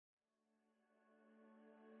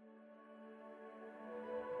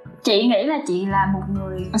Chị nghĩ là chị là một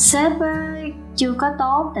người sếp chưa có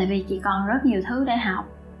tốt, tại vì chị còn rất nhiều thứ để học.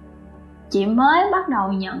 Chị mới bắt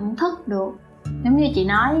đầu nhận thức được, giống như chị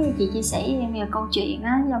nói, chị chia sẻ với em về câu chuyện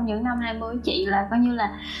á, trong những năm 20 chị là coi như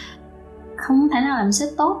là không thể nào làm sếp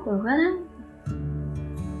tốt được hết á.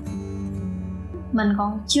 Mình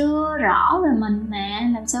còn chưa rõ về mình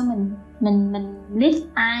mà làm sao mình lead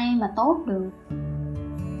ai mà tốt được.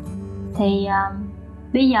 Thì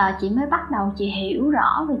bây giờ chị mới bắt đầu chị hiểu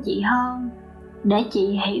rõ về chị hơn, để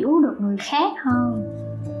chị hiểu được người khác hơn.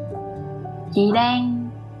 Chị đang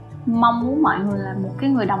mong muốn mọi người là một cái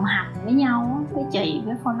người đồng hành với nhau á, với chị,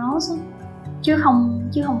 với Phonos á, chứ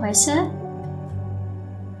không phải sếp.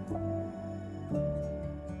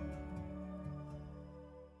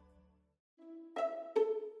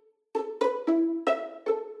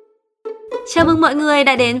 Chào mừng mọi người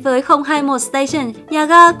đã đến với 021 Station, nhà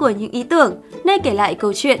ga của những ý tưởng, nơi kể lại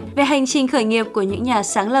câu chuyện về hành trình khởi nghiệp của những nhà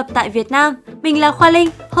sáng lập tại Việt Nam. Mình là Khoa Linh,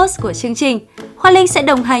 host của chương trình. Khoa Linh sẽ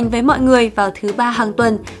đồng hành với mọi người vào thứ 3 hàng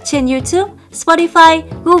tuần trên YouTube, Spotify,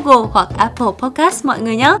 Google hoặc Apple Podcast mọi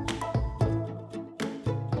người nhé.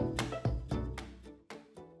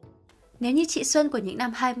 Nếu như chị Xuân của những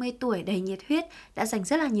năm 20 tuổi đầy nhiệt huyết đã dành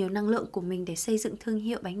rất là nhiều năng lượng của mình để xây dựng thương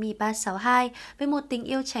hiệu bánh mì 362 với một tình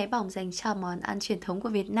yêu cháy bỏng dành cho món ăn truyền thống của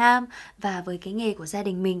Việt Nam và với cái nghề của gia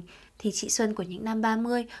đình mình, thì chị Xuân của những năm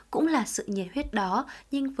 30 cũng là sự nhiệt huyết đó,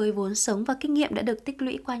 nhưng với vốn sống và kinh nghiệm đã được tích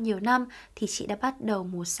lũy qua nhiều năm thì chị đã bắt đầu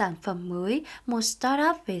một sản phẩm mới, một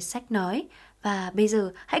startup về sách nói. Và bây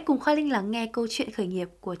giờ hãy cùng Khoa Linh lắng nghe câu chuyện khởi nghiệp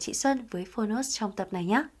của chị Xuân với Phonos trong tập này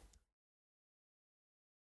nhé.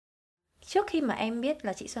 Trước khi mà em biết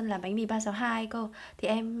là chị Xuân làm bánh mì 362 cô, thì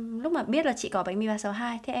em lúc mà biết là chị có bánh mì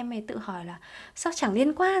 362 thì em mới tự hỏi là sao chẳng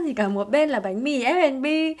liên quan gì cả. Một bên là bánh mì F&B,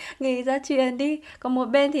 nghề gia truyền đi, còn một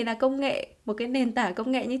bên thì là công nghệ, một cái nền tảng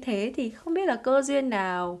công nghệ như thế. Thì không biết là cơ duyên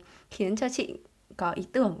nào khiến cho chị có ý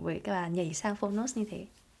tưởng với cả nhảy sang Phonos như thế?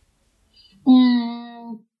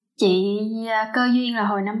 Chị cơ duyên là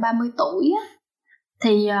hồi năm 30 tuổi á,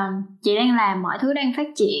 thì chị đang làm mọi thứ đang phát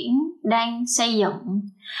triển, đang xây dựng,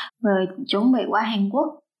 rồi chuẩn bị qua Hàn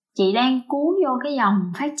Quốc. Chị đang cuốn vô cái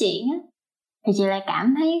dòng phát triển á, thì chị lại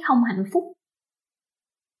cảm thấy không hạnh phúc.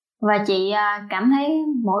 Và chị cảm thấy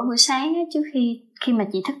mỗi buổi sáng á, trước khi mà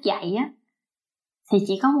chị thức dậy á, thì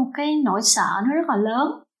chị có một cái nỗi sợ nó rất là lớn,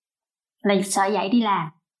 là sợ dậy đi làm.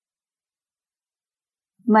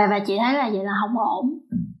 Và chị thấy là vậy là không ổn.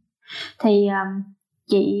 Thì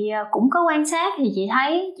chị cũng có quan sát, thì chị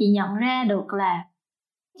thấy, chị nhận ra được là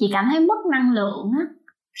chị cảm thấy mất năng lượng á,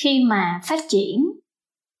 khi mà phát triển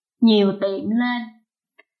nhiều tiệm lên.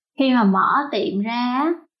 Khi mà mở tiệm ra,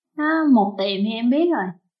 một tiệm thì em biết rồi,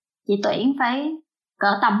 chị tuyển phải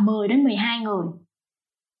cỡ tầm 10 đến 12 người.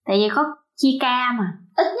 Tại vì có chia ca mà,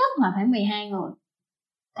 ít nhất là phải 12 người.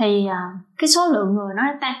 Thì cái số lượng người nó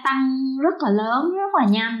tăng rất là lớn, rất là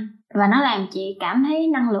nhanh. Và nó làm chị cảm thấy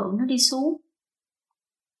năng lượng nó đi xuống.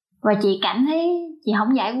 Và chị cảm thấy chị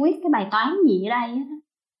không giải quyết cái bài toán gì ở đây hết.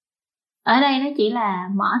 Ở đây nó chỉ là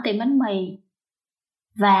mở tiệm bánh mì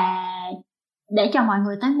và để cho mọi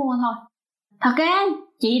người tới mua thôi. Thật ra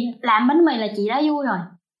chị làm bánh mì là chị đã vui rồi.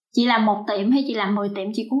 Chị làm một tiệm hay chị làm 10 tiệm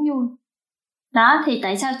chị cũng vui. Đó, thì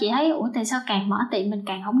tại sao chị thấy tại sao càng mở tiệm mình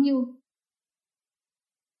càng không vui.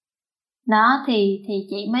 Đó, thì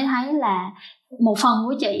chị mới thấy là một phần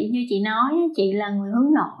của chị, như chị nói, chị là người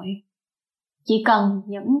hướng nội. Chị cần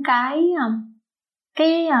những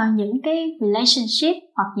cái relationship,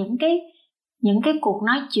 hoặc những cái cuộc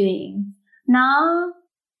nói chuyện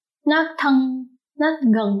nó thân, nó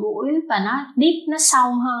gần gũi và nó deep, nó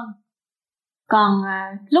sâu hơn. Còn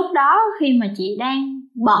lúc đó khi mà chị đang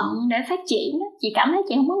bận để phát triển, chị cảm thấy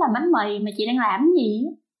chị không muốn làm bánh mì mà chị đang làm cái gì.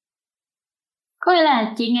 Có nghĩa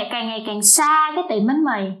là chị càng ngày càng xa cái tiệm bánh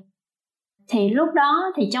mì. Thì lúc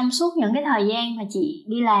đó thì trong suốt những cái thời gian mà chị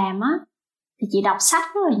đi làm á, thì chị đọc sách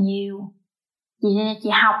rất là nhiều, chị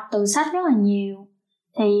học từ sách rất là nhiều.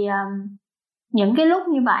 Thì những cái lúc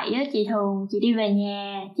như vậy á, chị đi về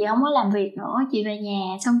nhà, chị không có làm việc nữa, chị về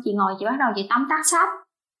nhà xong chị ngồi, chị bắt đầu chị tóm tắt sách.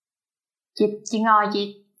 Chị ngồi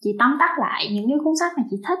chị tóm tắt lại những cái cuốn sách mà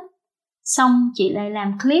chị thích. Xong chị lại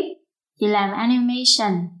làm clip, chị làm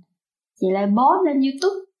animation, chị lại post lên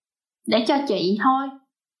YouTube để cho chị thôi.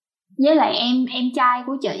 Với lại em trai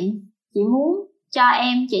của chị muốn cho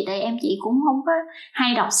chị, tại chị cũng không có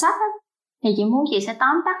hay đọc sách á, thì chị muốn chị sẽ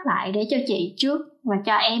tóm tắt lại để cho chị trước và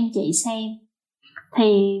cho em chị xem.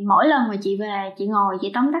 Thì mỗi lần mà chị về, chị ngồi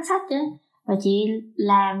chị tóm tắt sách á, và chị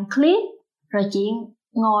làm clip, rồi chị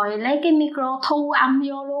ngồi lấy cái micro thu âm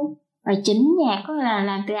vô luôn, rồi chỉnh nhạc, có là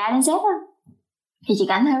làm từ A đến Z á, thì chị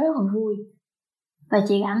cảm thấy rất là vui. Và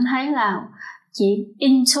chị cảm thấy là chị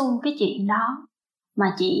into cái chuyện đó,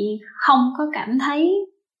 mà chị không có cảm thấy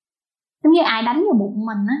giống như ai đánh vào bụng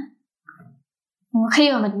mình á.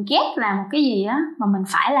 Khi mà mình ghét làm một cái gì á mà mình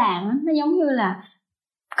phải làm á, nó giống như là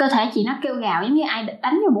cơ thể chị nó kêu gào giống như ai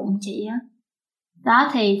đánh vào bụng chị á. Đó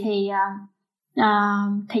thì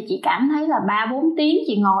chị cảm thấy là 3-4 tiếng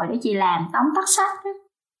chị ngồi để chị làm tóm tắt sách á,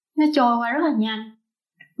 nó trôi qua rất là nhanh.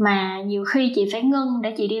 Mà nhiều khi chị phải ngưng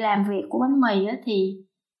để chị đi làm việc của bánh mì á, thì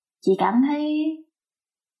chị cảm thấy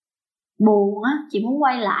buồn á, chị muốn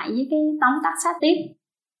quay lại với cái tóm tắt sách tiếp.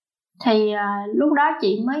 Thì lúc đó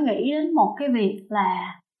chị mới nghĩ đến một cái việc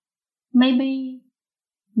là maybe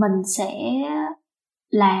mình sẽ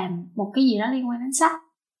làm một cái gì đó liên quan đến sách.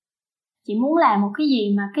 Chị muốn làm một cái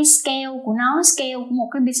gì mà cái scale của một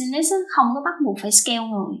cái business không có bắt buộc phải scale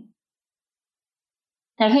người.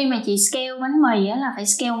 Tại khi mà chị scale bánh mì á, là phải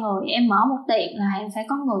scale người. Em mở một tiệm là em phải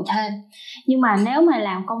có người thêm. Nhưng mà nếu mà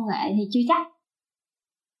làm công nghệ thì chưa chắc.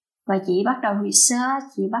 Và chị bắt đầu research,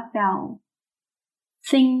 chị bắt đầu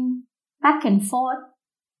think back and forth.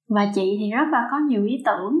 Và chị thì rất là có nhiều ý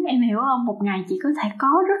tưởng, em hiểu không? Một ngày chị có thể có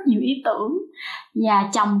rất nhiều ý tưởng. Và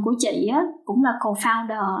chồng của chị á, cũng là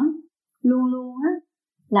co-founder á, luôn luôn á,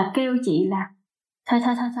 là kêu chị là thôi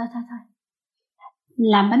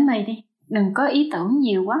làm bánh mì đi, đừng có ý tưởng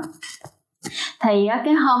nhiều quá. Thì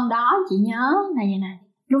cái hôm đó chị nhớ là vậy nè,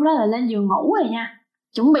 lúc đó là lên giường ngủ rồi nha,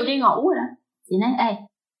 chuẩn bị đi ngủ rồi đó. Chị nói ê,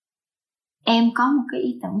 em có một cái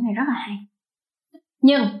ý tưởng này rất là hay,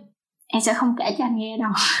 nhưng em sẽ không kể cho anh nghe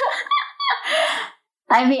đâu.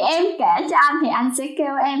 Tại vì em kể cho anh thì anh sẽ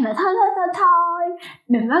kêu em là thôi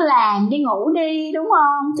đừng có làm, đi ngủ đi, đúng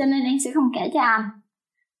không? Cho nên em sẽ không kể cho anh.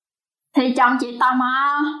 Thì chồng chị tò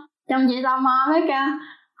mò mới kêu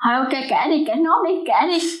thôi ok, kể đi, kể nốt đi, kể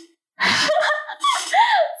đi.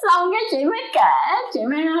 Xong cái chị mới kể, chị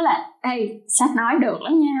mới nói là ê, sách nói được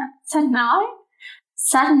lắm nha.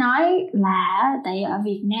 Sách nói là tại ở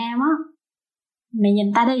Việt Nam á, mày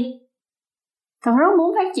nhìn ta đi, tao rất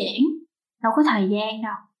muốn phát triển, đâu có thời gian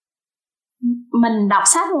đâu. Mình đọc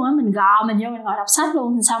sách luôn á, mình gò mình vô mình ngồi đọc sách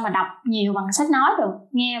luôn, thì sao mà đọc nhiều bằng sách nói được.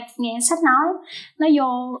 Nghe sách nói nó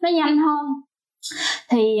vô nó nhanh hơn.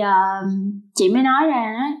 Thì chị mới nói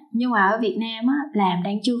ra đó, nhưng mà ở Việt Nam á, làm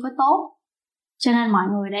đang chưa có tốt, cho nên mọi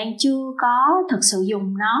người đang chưa có thực sự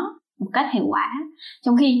dùng nó một cách hiệu quả,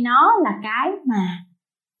 trong khi nó là cái mà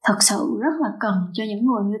thực sự rất là cần cho những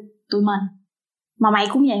người như tụi mình. Mà mày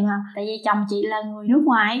cũng vậy mà, tại vì chồng chị là người nước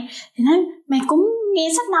ngoài thì nói mày cũng nghe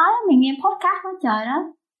sách nói đó, mày nghe podcast đó, trời đó,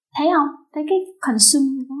 thấy không, thấy cái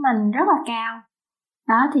consume của mình rất là cao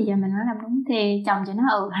đó. Thì giờ mình nói làm đúng. Thì chồng chị nói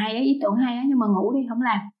hay đó, ý tưởng hay đó, nhưng mà ngủ đi, không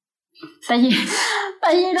làm.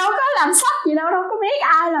 Tại vì đâu có làm sách gì đâu có biết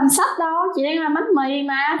ai làm sách đâu. Chị đang làm bánh mì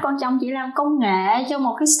mà, còn chồng chị làm công nghệ cho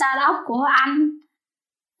một cái startup của anh,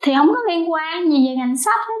 thì không có liên quan gì về ngành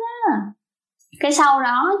sách hết á. Cái sau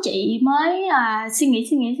đó chị mới suy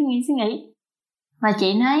nghĩ. Và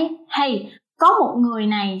chị nói hey, có một người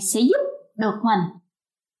này sẽ giúp được mình,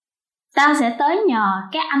 tao sẽ tới nhờ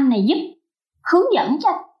cái anh này giúp, hướng dẫn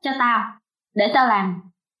cho tao để tao làm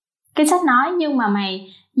cái sách nói. Nhưng mà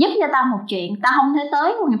mày giúp cho tao một chuyện, tao không thể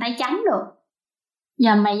tới bằng tay trắng được.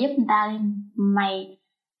 Giờ mày giúp người ta đi, mày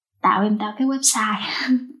tạo em tao cái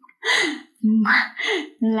website.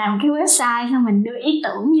 Làm cái website xong mình đưa ý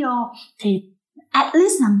tưởng vô, thì at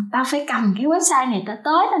least là tao phải cầm cái website này, tao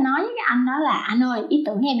tới tao nói với cái anh đó là anh ơi, ý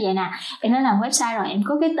tưởng em vậy nè, em đã làm website rồi, em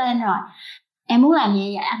có cái tên rồi, em muốn làm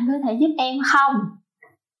vậy, anh có thể giúp em không?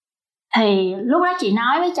 Thì lúc đó chị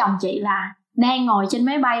nói với chồng chị là đang ngồi trên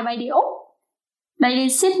máy bay đi Úc, bay đi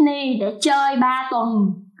Sydney để chơi 3 tuần.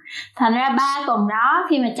 Thành ra 3 tuần đó,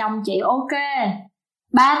 khi mà chồng chị ok,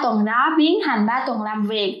 3 tuần đó biến thành 3 tuần làm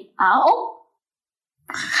việc ở Úc,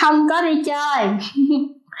 không có đi chơi.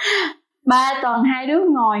 3 tuần hai đứa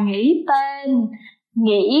ngồi nghĩ tên,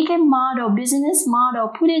 nghĩ cái business model,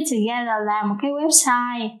 put it together, làm một cái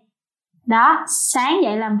website đó. Sáng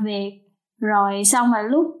dậy làm việc, rồi xong rồi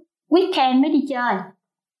lúc weekend mới đi chơi.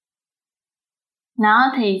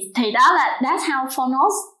 Đó, thì đó là that's how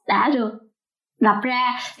Phonos đã được lập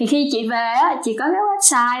ra. Thì khi chị về á, chị có cái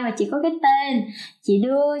website và chị có cái tên, chị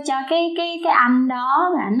đưa cho cái anh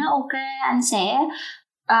đó, và anh nói ok, anh sẽ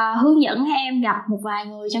hướng dẫn em gặp một vài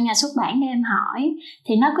người trong nhà xuất bản để em hỏi.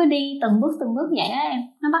 Thì nó cứ đi từng bước vậy á em,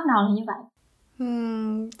 nó bắt đầu là như vậy.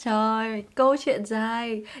 Trời, câu chuyện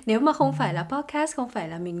dài. Nếu mà không phải là podcast, không phải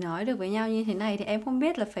là mình nói được với nhau như thế này, thì em không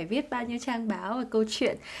biết là phải viết bao nhiêu trang báo và câu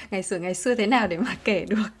chuyện ngày xưa thế nào để mà kể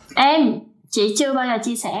được. Chị chưa bao giờ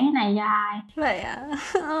chia sẻ cái này cho ai. Vậy à?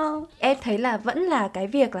 Em thấy là vẫn là cái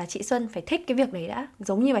việc là chị Xuân phải thích cái việc đấy đã.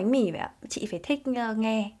 Giống như bánh mì vậy ạ. Chị phải thích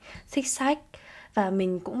nghe, thích sách, Và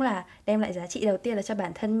mình cũng là đem lại giá trị đầu tiên là cho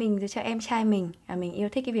bản thân mình rồi cho em trai mình. Và mình yêu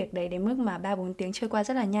thích cái việc đấy đến mức mà 3-4 tiếng trôi qua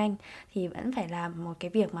rất là nhanh. Thì vẫn phải làm một cái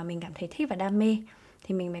việc mà mình cảm thấy thích và đam mê,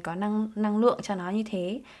 thì mình mới có năng lượng cho nó như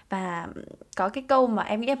thế. Và có cái câu mà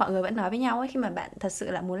em nghĩ là mọi người vẫn nói với nhau ấy, khi mà bạn thật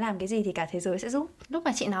sự là muốn làm cái gì thì cả thế giới sẽ giúp. Lúc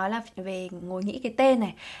mà chị nói là về ngồi nghĩ cái tên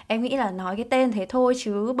này, em nghĩ là nói cái tên thế thôi,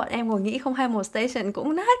 chứ bọn em ngồi nghĩ 021 Station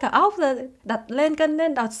cũng nát cả óc ra, đặt lên cân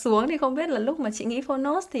lên đặt xuống. Thì không biết là lúc mà chị nghĩ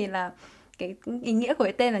Phonos thì là cái ý nghĩa của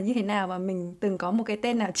cái tên là như thế nào, và mình từng có một cái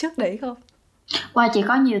tên nào trước đấy không? Wow, chị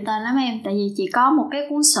có nhiều tên lắm em. Tại vì chị có một cái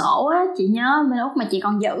cuốn sổ á, chị nhớ lúc mà chị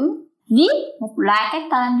còn giữ, viết một loạt cái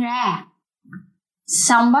tên ra.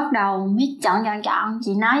 Xong bắt đầu mới chọn.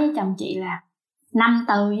 Chị nói với chồng chị là 5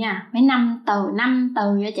 từ nha, mấy 5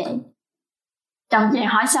 từ cho chị. Chồng chị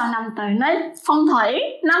hỏi sao 5 từ, nói phong thủy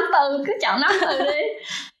 5 từ, cứ chọn 5 từ đi.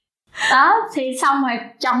 Đó, thì xong rồi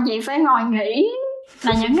chồng chị phải ngồi nghĩ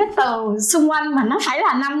là những cái từ xung quanh mà nó phải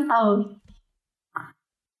là 5 từ.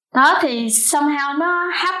 Đó, thì somehow nó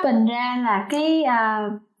happen ra là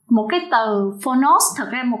một cái từ phonos. Thật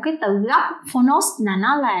ra một cái từ gốc phonos là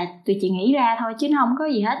nó là tụi chị nghĩ ra thôi chứ nó không có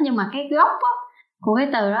gì hết. Nhưng mà cái gốc á, của cái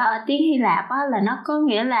từ đó ở tiếng Hy Lạp á, là nó có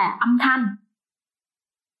nghĩa là âm thanh.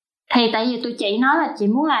 Thì tại vì tụi chị nói là chị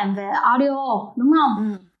muốn làm về audio, đúng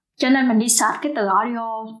không? Cho nên mình đi search cái từ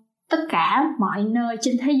audio tất cả mọi nơi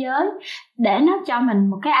trên thế giới để nó cho mình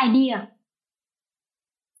một cái idea.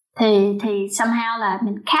 Thì somehow là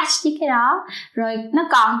mình catch với cái đó. Rồi nó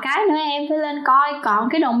còn cái nữa, em phải lên coi còn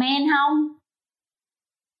cái domain không.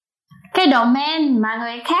 Cái domain mà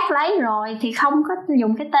người khác lấy rồi thì không có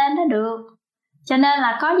dùng cái tên đó được. Cho nên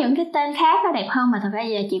là có những cái tên khác nó đẹp hơn, mà thật ra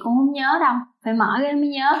giờ chị cũng không nhớ đâu, phải mở cái mới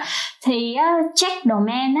nhớ. Thì check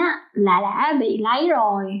domain á là đã bị lấy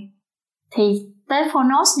rồi, thì tới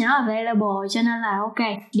Phonos nhớ available, cho nên là ok,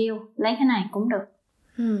 deal, lấy cái này cũng được.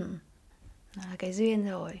 Cái duyên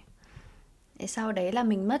rồi. Sau đấy là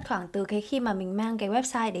mình mất khoảng từ cái khi mà mình mang cái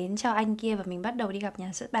website đến cho anh kia và mình bắt đầu đi gặp nhà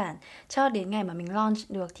xuất bản cho đến ngày mà mình launch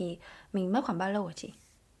được thì mình mất khoảng bao lâu hả chị?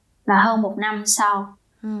 Là hơn 1 năm sau.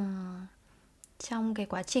 Trong cái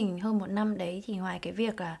quá trình hơn 1 năm đấy thì ngoài cái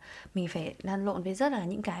việc là mình phải lăn lộn với rất là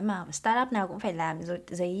những cái mà startup nào cũng phải làm, rồi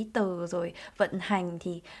giấy tờ rồi vận hành,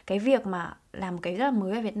 thì cái việc mà làm một cái rất là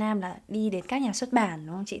mới ở Việt Nam là đi đến các nhà xuất bản,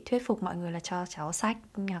 đúng không chị? Thuyết phục mọi người là cho cháu sách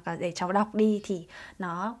hoặc là để cháu đọc đi, thì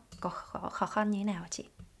nó có khó khăn như thế nào chị?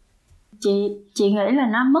 Chị nghĩ là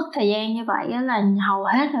nó mất thời gian như vậy là hầu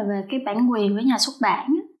hết là về cái bản quyền với nhà xuất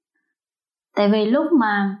bản. Tại vì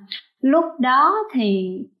lúc đó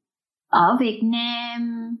thì ở Việt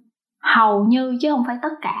Nam hầu như, chứ không phải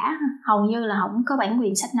tất cả, hầu như là không có bản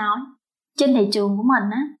quyền sách nói. Trên thị trường của mình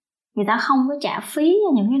á, người ta không có trả phí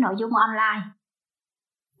cho những cái nội dung online,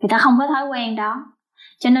 người ta không có thói quen đó.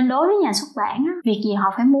 Cho nên đối với nhà xuất bản á, việc gì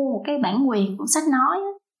họ phải mua một cái bản quyền của sách nói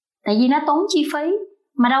á, tại vì nó tốn chi phí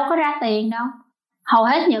mà đâu có ra tiền đâu. Hầu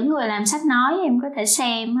hết những người làm sách nói, em có thể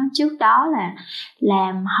xem á, trước đó là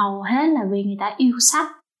làm hầu hết là vì người ta yêu sách,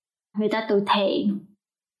 người ta từ thiện,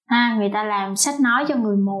 người ta làm sách nói cho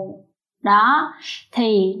người mù đó.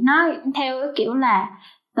 Thì nó theo cái kiểu là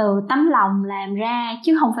từ tấm lòng làm ra,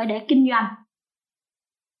 chứ không phải để kinh doanh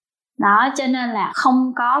đó. Cho nên là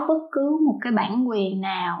không có bất cứ một cái bản quyền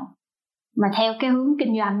nào mà theo cái hướng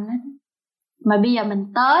kinh doanh đó. Mà bây giờ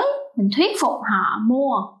mình tới, mình thuyết phục họ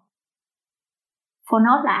mua.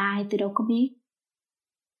 Phonos là ai tôi đâu có biết,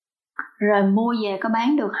 rồi mua về có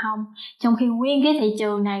bán được không, trong khi nguyên cái thị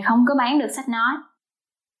trường này không có bán được sách nói.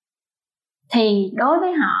 Thì đối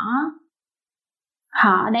với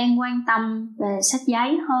họ đang quan tâm về sách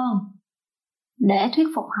giấy hơn. Để thuyết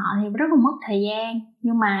phục họ thì rất là mất thời gian,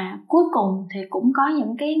 nhưng mà cuối cùng thì cũng có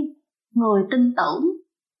những cái người tin tưởng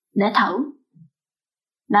để thử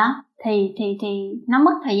đó. Thì nó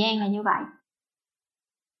mất thời gian là như vậy,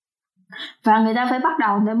 và người ta phải bắt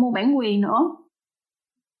đầu để mua bản quyền nữa.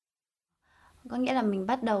 Có nghĩa là mình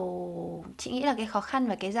bắt đầu, chị nghĩ là cái khó khăn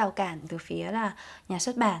và cái rào cản từ phía là nhà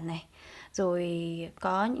xuất bản này, rồi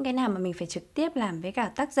có những cái nào mà mình phải trực tiếp làm với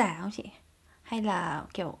cả tác giả không chị? Hay là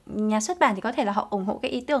kiểu nhà xuất bản thì có thể là họ ủng hộ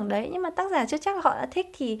cái ý tưởng đấy, nhưng mà tác giả chưa chắc là họ đã thích,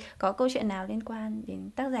 thì có câu chuyện nào liên quan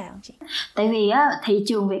đến tác giả không chị? Tại vì á, thị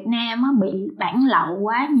trường Việt Nam á, bị bản lậu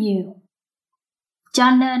quá nhiều,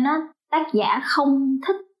 cho nên á, tác giả không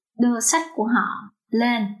thích đưa sách của họ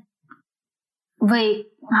lên. Vì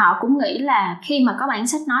họ cũng nghĩ là khi mà có bản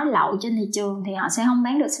sách nói lậu trên thị trường thì họ sẽ không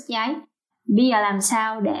bán được sách giấy. Bây giờ làm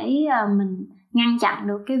sao để mình ngăn chặn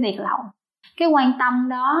được cái việc lậu? Cái quan tâm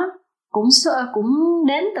đó cũng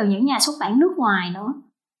đến từ những nhà xuất bản nước ngoài nữa.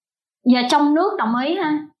 Giờ trong nước đồng ý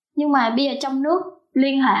ha, nhưng mà bây giờ trong nước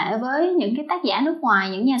liên hệ với những cái tác giả nước ngoài,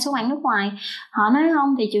 những nhà xuất bản nước ngoài, họ nói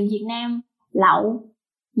không, thị trường Việt Nam lậu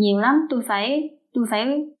nhiều lắm, tôi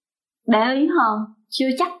phải để ý hơn, chưa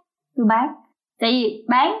chắc tôi bán. Tại vì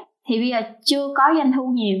bán thì bây giờ chưa có doanh thu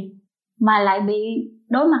nhiều mà lại bị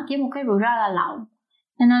đối mặt với một cái rủi ro là lậu,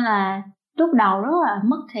 cho nên là lúc đầu rất là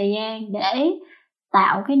mất thời gian để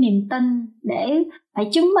tạo cái niềm tin, để phải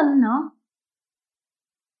chứng minh nữa.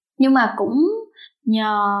 Nhưng mà cũng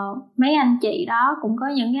nhờ mấy anh chị đó, cũng có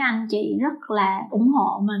những cái anh chị rất là ủng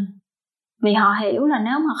hộ mình, vì họ hiểu là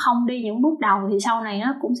nếu mà không đi những bước đầu thì sau này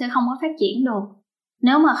nó cũng sẽ không có phát triển được.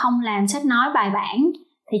 Nếu mà không làm sách nói bài bản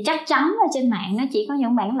thì chắc chắn là trên mạng nó chỉ có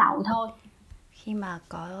những bản lậu thôi. Khi mà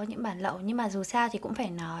có những bản lậu, nhưng mà dù sao thì cũng phải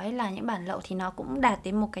nói là những bản lậu thì nó cũng đạt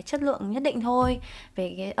đến một cái chất lượng nhất định thôi.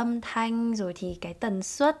 Về cái âm thanh, rồi thì cái tần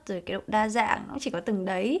suất, rồi cái độ đa dạng nó chỉ có từng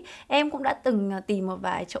đấy. Em cũng đã từng tìm một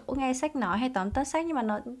vài chỗ nghe sách nói hay tóm tắt sách, nhưng mà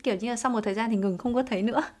nó kiểu như là sau một thời gian thì ngừng, không có thấy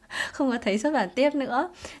nữa, không có thấy xuất bản tiếp nữa.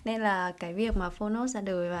 Nên là cái việc mà Phonos ra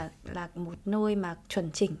đời là một nơi mà chuẩn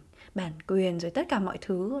chỉnh bản quyền rồi tất cả mọi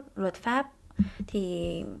thứ luật pháp,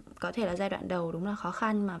 thì có thể là giai đoạn đầu đúng là khó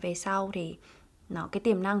khăn, mà về sau thì cái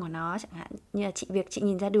tiềm năng của nó, chẳng hạn như là chị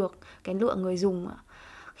nhìn ra được cái lượng người dùng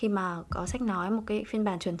khi mà có sách nói một cái phiên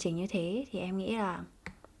bản chuẩn chỉnh như thế, thì em nghĩ là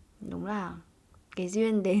đúng là cái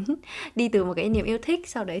duyên đến đi từ một cái niềm yêu thích,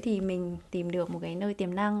 sau đấy thì mình tìm được một cái nơi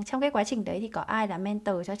tiềm năng. Trong cái quá trình đấy thì có ai là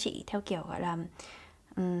mentor cho chị theo kiểu gọi là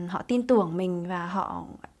họ tin tưởng mình và họ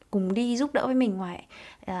cùng đi giúp đỡ với mình ngoài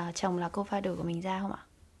chồng là co-founder của mình ra không ạ?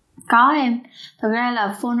 Có em. Thực ra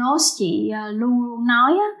là Phonos chị luôn luôn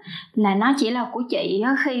nói á, là nó chỉ là của chị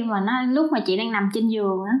á, khi mà lúc mà chị đang nằm trên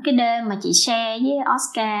giường á, cái đêm mà chị share với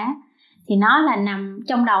Oscar á, thì nó là nằm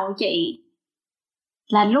trong đầu chị,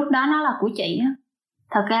 là lúc đó nó là của chị á.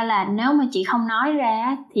 Thật ra là nếu mà chị không nói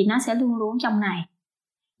ra thì nó sẽ luôn luôn trong này.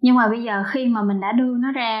 Nhưng mà bây giờ khi mà mình đã đưa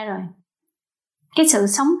nó ra rồi, cái sự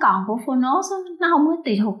sống còn của Phonos á, nó không có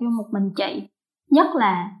tùy thuộc vô một mình chị. Nhất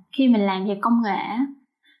là khi mình làm về công nghệ,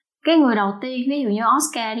 cái người đầu tiên, ví dụ như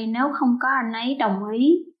Oscar đi, nếu không có anh ấy đồng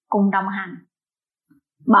ý cùng đồng hành,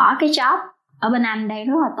 bỏ cái job ở bên anh đây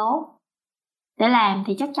rất là tốt để làm,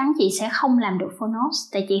 thì chắc chắn chị sẽ không làm được Phonos,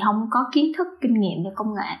 tại chị không có kiến thức, kinh nghiệm về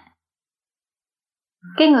công nghệ.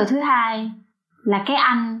 Cái người thứ hai là cái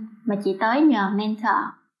anh mà chị tới nhờ mentor.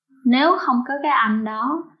 Nếu không có cái anh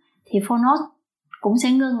đó thì Phonos cũng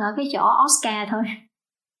sẽ ngưng ở cái chỗ Oscar thôi.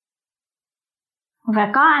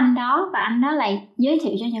 Và có anh đó, và anh đó lại giới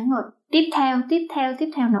thiệu cho những người tiếp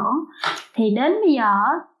theo nữa. Thì đến bây giờ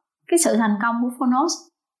cái sự thành công của Phonos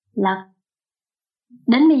là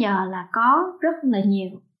đến bây giờ là có rất là nhiều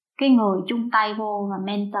cái người chung tay vô và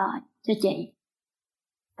mentor cho chị,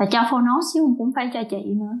 và cho Phonos chứ cũng phải cho chị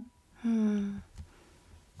nữa.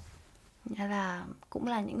 Nghĩa là cũng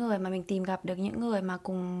là những người mà mình tìm gặp được, những người mà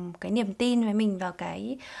cùng cái niềm tin với mình vào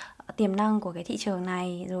cái tiềm năng của cái thị trường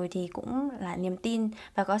này, rồi thì cũng là niềm tin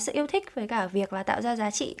và có sự yêu thích với cả việc là tạo ra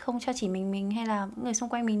giá trị không cho chỉ mình hay là những người xung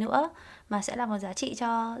quanh mình nữa, mà sẽ là một giá trị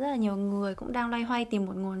cho rất là nhiều người cũng đang loay hoay tìm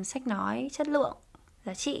một nguồn sách nói chất lượng,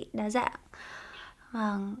 giá trị, đa dạng.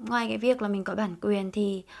 Ngoài cái việc là mình có bản quyền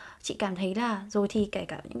thì chị cảm thấy là rồi thì kể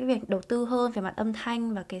cả những cái việc đầu tư hơn về mặt âm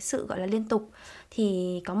thanh và cái sự gọi là liên tục,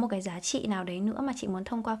 thì có một cái giá trị nào đấy nữa mà chị muốn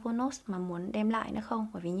thông qua Phonos mà muốn đem lại nữa không?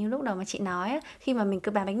 Bởi vì như lúc đầu mà chị nói, khi mà mình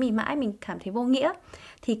cứ bán bánh mì mãi mình cảm thấy vô nghĩa,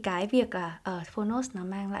 thì cái việc là ở Phonos nó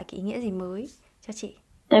mang lại cái ý nghĩa gì mới cho chị?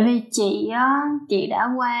 Tại vì chị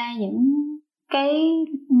đã qua những cái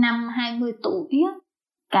năm 20 tuổi á,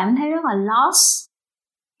 cảm thấy rất là lost,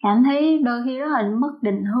 cảm thấy đôi khi rất là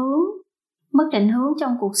mất định hướng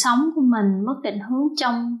trong cuộc sống của mình, mất định hướng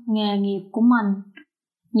trong nghề nghiệp của mình.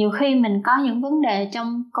 Nhiều khi mình có những vấn đề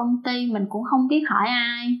trong công ty mình cũng không biết hỏi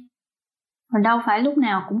ai, mà đâu phải lúc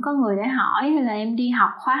nào cũng có người để hỏi, hay là em đi học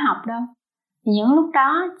khóa học đâu. Thì những lúc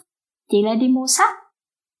đó chị lại đi mua sách,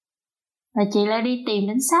 và chị lại đi tìm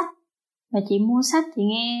đến sách, và chị mua sách chị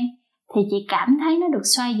nghe, thì chị cảm thấy nó được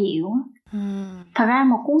xoa dịu. Thật ra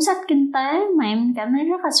một cuốn sách kinh tế mà em cảm thấy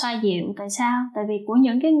rất là xoa dịu. Tại sao? Tại vì của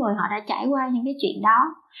những cái người họ đã trải qua những cái chuyện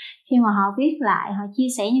đó, khi mà họ viết lại, họ chia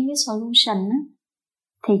sẻ những cái solution á,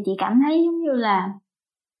 thì chị cảm thấy giống như là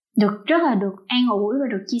rất là được an ủi và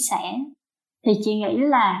được chia sẻ. Thì chị nghĩ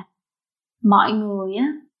là mọi người á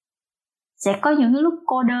sẽ có những cái lúc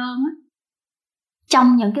cô đơn á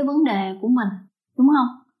trong những cái vấn đề của mình, đúng không?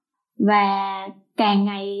 Và càng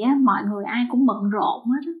ngày á, mọi người ai cũng bận rộn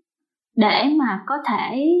hết á, để mà có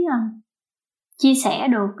thể chia sẻ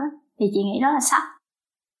được á, thì chị nghĩ đó là sách.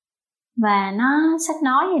 Và sách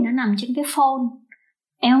nói thì nó nằm trên cái phone,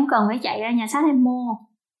 em không cần phải chạy ra nhà sách em mua,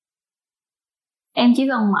 em chỉ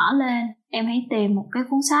cần mở lên, em hãy tìm một cái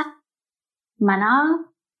cuốn sách mà nó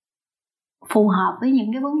phù hợp với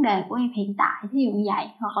những cái vấn đề của em hiện tại, thí dụ như vậy.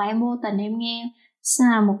 Hoặc là em vô tình em nghe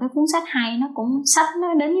một cái cuốn sách hay, nó cũng sách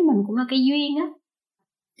nó đến với mình cũng là cái duyên á,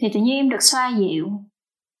 thì tự nhiên em được xoa dịu.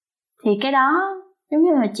 Thì cái đó giống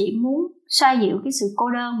như là chị muốn xoa dịu cái sự cô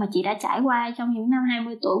đơn mà chị đã trải qua trong những năm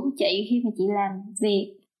 20 tuổi của chị khi mà chị làm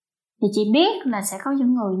việc. Thì chị biết là sẽ có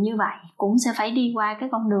những người như vậy cũng sẽ phải đi qua cái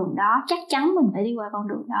con đường đó, chắc chắn mình phải đi qua con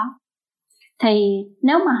đường đó. Thì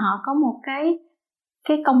nếu mà họ có một cái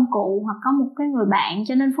công cụ hoặc có một cái người bạn,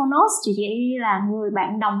 cho nên Phonos chị nghĩ là người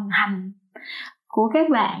bạn đồng hành của các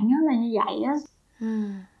bạn đó, là như vậy đó.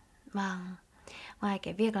 Vâng. Ngoài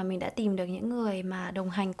cái việc là mình đã tìm được những người mà đồng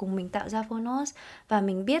hành cùng mình tạo ra Phonos, và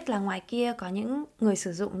mình biết là ngoài kia có những người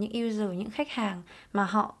sử dụng, những user, những khách hàng mà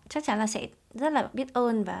họ chắc chắn là sẽ rất là biết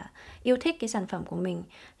ơn và yêu thích cái sản phẩm của mình.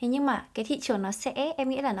 Thế nhưng mà cái thị trường nó sẽ, em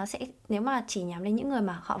nghĩ là nó sẽ, nếu mà chỉ nhắm đến những người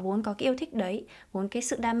mà họ vốn có cái yêu thích đấy, vốn cái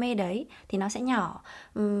sự đam mê đấy, thì nó sẽ nhỏ.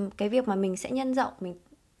 Cái việc mà mình sẽ nhân rộng, mình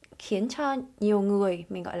khiến cho nhiều người,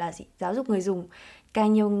 mình gọi là gì, giáo dục người dùng,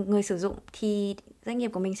 càng nhiều người sử dụng thì doanh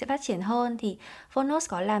nghiệp của mình sẽ phát triển hơn. Thì Phonos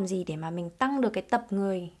có làm gì để mà mình tăng được cái tập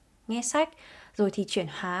người nghe sách, rồi thì chuyển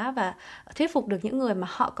hóa và thuyết phục được những người mà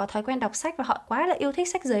họ có thói quen đọc sách và họ quá là yêu thích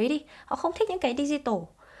sách giấy đi, họ không thích những cái digital,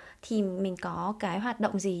 thì mình có cái hoạt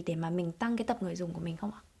động gì để mà mình tăng cái tập người dùng của mình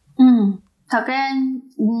không ạ? Thật ra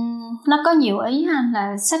nó có nhiều ý ha,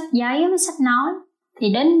 là sách giấy với sách nói.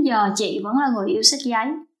 Thì đến giờ chị vẫn là người yêu sách giấy,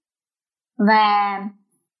 và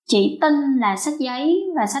chị tin là sách giấy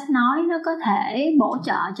và sách nói nó có thể bổ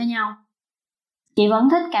trợ cho nhau. Chị vẫn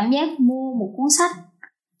thích cảm giác mua một cuốn sách,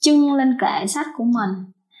 trưng lên kệ sách của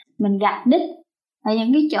mình gạch đích ở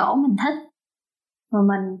những cái chỗ mình thích, rồi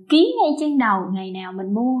mình ký ngay trên đầu ngày nào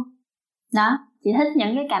mình mua. Đó, chị thích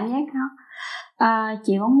những cái cảm giác đó.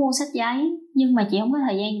 Chị vẫn mua sách giấy, nhưng mà chị không có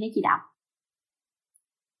thời gian để chị đọc.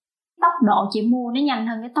 Tốc độ chị mua nó nhanh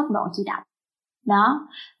hơn cái tốc độ chị đọc. Đó,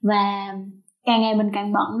 và càng ngày mình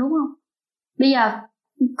càng bận, đúng không? Bây giờ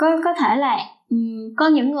có thể là có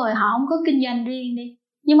những người họ không có kinh doanh riêng đi,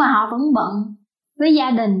 nhưng mà họ vẫn bận với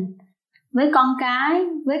gia đình, với con cái,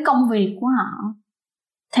 với công việc của họ.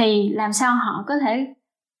 Thì làm sao họ có thể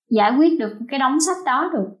giải quyết được cái đống sách đó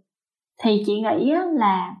được? Thì chị nghĩ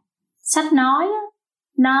là sách nói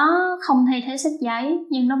nó không thay thế sách giấy,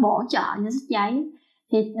 nhưng nó bổ trợ cho sách giấy.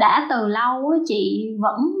 Thì đã từ lâu chị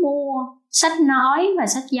vẫn mua sách nói và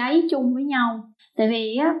sách giấy chung với nhau. Tại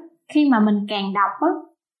vì khi mà mình càng đọc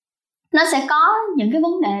nó sẽ có những cái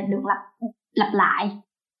vấn đề được lặp lại,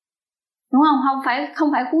 đúng không?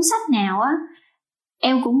 Không phải cuốn sách nào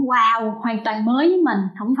em cũng wow hoàn toàn mới với mình,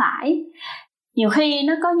 không phải. Nhiều khi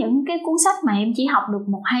nó có những cái cuốn sách mà em chỉ học được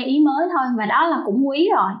 1-2 ý mới thôi, và đó là cũng quý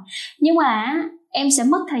rồi. Nhưng mà em sẽ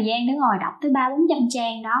mất thời gian để ngồi đọc tới 300-400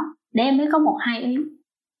 trang đó để em mới có 1-2 ý.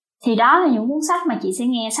 Thì đó là những cuốn sách mà chị sẽ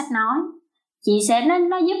nghe sách nói. Chị sẽ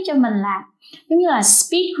nó giúp cho mình là giống như là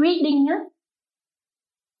speed reading á.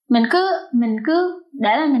 Mình cứ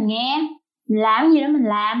để là mình nghe, mình làm gì đó mình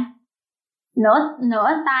làm,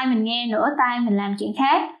 nửa tay mình nghe, nửa tay mình làm chuyện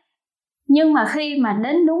khác. Nhưng mà khi mà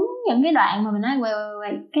đến đúng những cái đoạn mà mình nói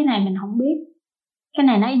wait, cái này mình không biết, cái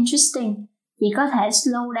này nó interesting, chị có thể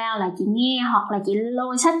slow down là chị nghe, hoặc là chị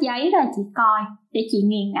lôi sách giấy ra chị coi để chị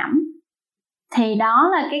nghiền ngẫm. Thì đó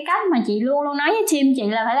là cái cách mà chị luôn luôn nói với team chị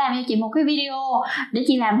là phải làm cho chị một cái video để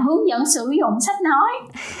chị làm hướng dẫn sử dụng sách nói.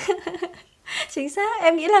 Chính xác,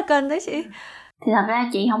 em nghĩ là cần đấy chị. Thì thật ra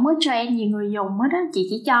chị không có train gì người dùng hết á, chị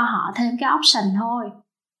chỉ cho họ thêm cái option thôi.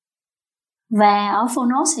 Và ở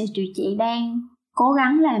Phonos thì chị đang cố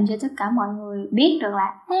gắng làm cho tất cả mọi người biết được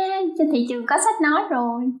là trên thị trường có sách nói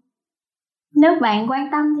rồi. Nếu bạn quan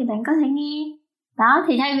tâm thì bạn có thể nghe. Đó,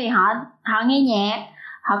 thì thay vì họ nghe nhạc,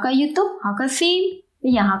 họ coi YouTube, họ coi phim,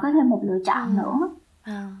 bây giờ họ có thêm một lựa chọn nữa.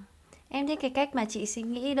 Em thích cái cách mà chị suy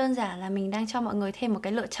nghĩ đơn giản là mình đang cho mọi người thêm một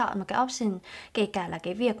cái lựa chọn, một cái option. Kể cả là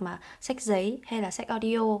cái việc mà sách giấy hay là sách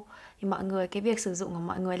audio, thì mọi người, cái việc sử dụng của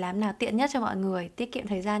mọi người làm nào tiện nhất cho mọi người, tiết kiệm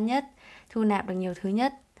thời gian nhất, thu nạp được nhiều thứ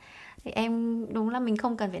nhất. Thì em đúng là mình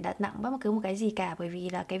không cần phải đặt nặng bất cứ một cái gì cả. Bởi vì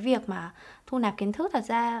là cái việc mà thu nạp kiến thức, thật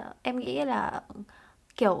ra em nghĩ là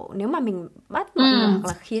kiểu nếu mà mình bắt mọi người hoặc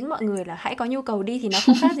là khiến mọi người là hãy có nhu cầu đi thì nó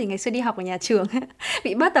không khác gì ngày xưa đi học ở nhà trường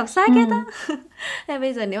bị bắt đọc sách hết á. Thế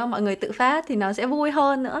bây giờ nếu mà mọi người tự phát thì nó sẽ vui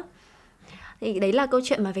hơn nữa. Thì đấy là câu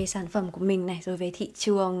chuyện mà về sản phẩm của mình này, rồi về thị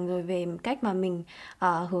trường, rồi về cách mà mình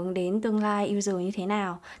hướng đến tương lai user như thế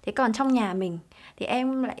nào. Thế còn trong nhà mình thì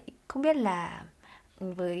em lại không biết là,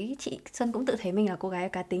 với chị Xuân cũng tự thấy mình là cô gái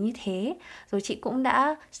cá tính như thế, rồi chị cũng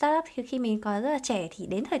đã start up khi mình còn rất là trẻ, thì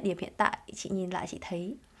đến thời điểm hiện tại chị nhìn lại chị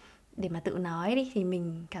thấy, để mà tự nói đi, thì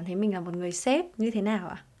mình cảm thấy mình là một người sếp như thế nào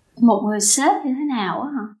ạ? Một người sếp như thế nào á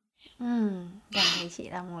hả? Cảm thấy chị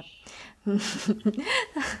là một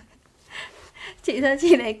chị sao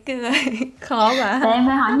chị lại cười khó quá. Tại em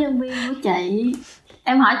phải hỏi nhân viên của chị.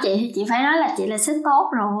 Em hỏi chị thì chị phải nói là chị là sếp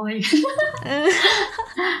tốt rồi.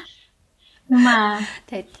 Nhưng mà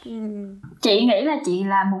chị nghĩ là chị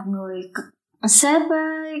là một người sếp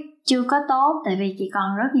chưa có tốt, tại vì chị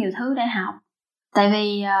còn rất nhiều thứ để học. Tại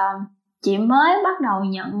vì chị mới bắt đầu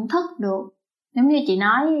nhận thức được, giống như chị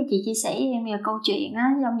nói, chị chia sẻ với em về câu chuyện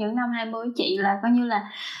á, trong những năm 20 chị là coi như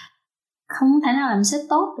là không thể nào làm sếp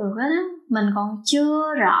tốt được hết á. Mình còn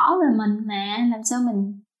chưa rõ về mình mà làm sao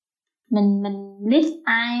mình lead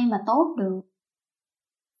ai mà tốt được.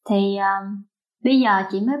 Thì bây giờ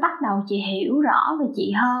chị mới bắt đầu chị hiểu rõ về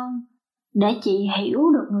chị hơn, để chị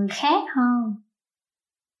hiểu được người khác hơn.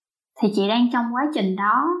 Thì chị đang trong quá trình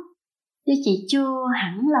đó, chứ chị chưa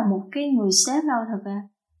hẳn là một cái người sếp đâu. Thật ra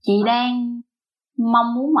chị đang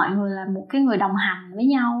mong muốn mọi người là một cái người đồng hành với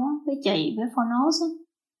nhau á, với chị, với Phonos á,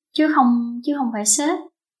 chứ không phải sếp.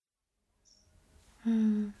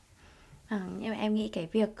 Nhưng mà em nghĩ cái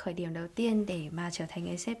việc khởi điểm đầu tiên để mà trở thành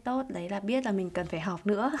người sếp tốt đấy là biết là mình cần phải học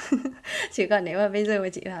nữa. Chứ còn nếu mà bây giờ mà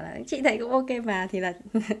chị bảo là chị thấy cũng ok mà thì là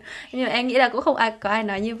nhưng mà em nghĩ là cũng không có ai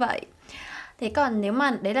nói như vậy. Thế còn nếu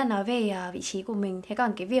mà đấy là nói về vị trí của mình, thế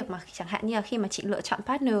còn cái việc mà chẳng hạn như là khi mà chị lựa chọn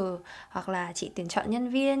partner hoặc là chị tuyển chọn nhân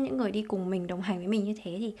viên, những người đi cùng mình, đồng hành với mình như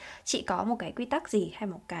thế, thì chị có một cái quy tắc gì hay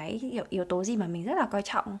một cái yếu tố gì mà mình rất là coi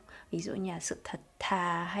trọng? Ví dụ như là sự thật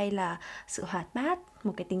thà hay là sự hoạt bát,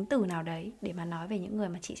 một cái tính từ nào đấy để mà nói về những người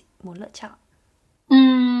mà chị muốn lựa chọn.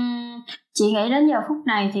 Chị nghĩ đến giờ phút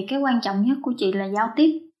này thì cái quan trọng nhất của chị là giao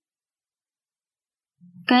tiếp.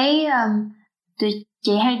 Cái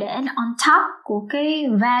chị hay để on top của cái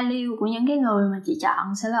value của những cái người mà chị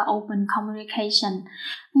chọn sẽ là open communication.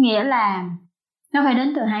 Nghĩa là nó phải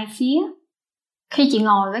đến từ hai phía. Khi chị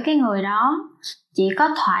ngồi với cái người đó, chị có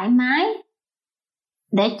thoải mái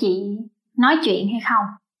để chị nói chuyện hay không,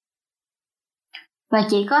 và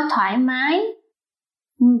chị có thoải mái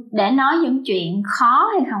để nói những chuyện khó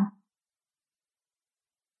hay không,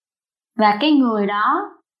 và cái người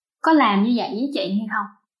đó có làm như vậy với chị hay không.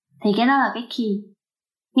 Thì cái đó là cái key.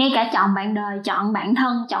 Ngay cả chọn bạn đời, chọn bạn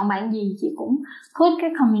thân, chọn bạn gì, chị cũng put cái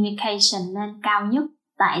communication lên cao nhất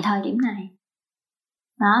tại thời điểm này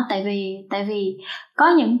đó. Tại vì có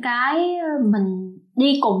những cái mình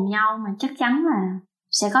đi cùng nhau mà chắc chắn là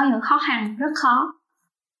sẽ có những khó khăn rất khó,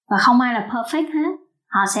 và không ai là perfect hết.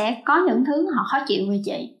 Họ sẽ có những thứ họ khó chịu về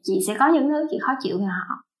chị sẽ có những thứ chị khó chịu về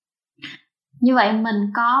họ. Như vậy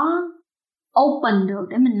mình có open được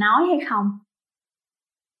để mình nói hay không?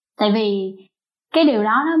 Tại vì cái điều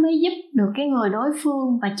đó nó mới giúp được cái người đối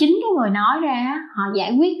phương và chính cái người nói ra họ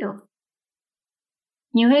giải quyết được.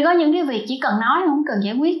 Nhiều khi có những cái việc chỉ cần nói, không cần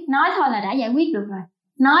giải quyết, nói thôi là đã giải quyết được rồi,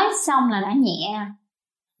 nói xong là đã nhẹ.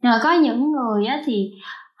 Nhưng mà có những người á thì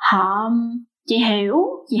họ, chị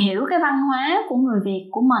hiểu cái văn hóa của người Việt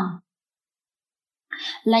của mình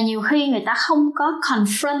là nhiều khi người ta không có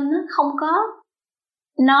confront, không có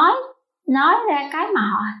nói ra cái mà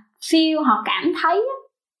họ feel, họ cảm thấy,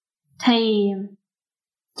 thì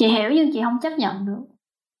chị hiểu nhưng chị không chấp nhận được.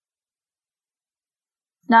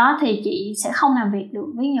 Đó, thì chị sẽ không làm việc được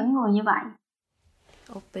với những người như vậy.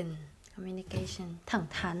 Open communication, thẳng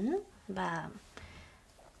thắn. Và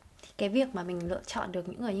cái việc mà mình lựa chọn được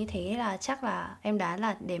những người như thế là chắc là em đoán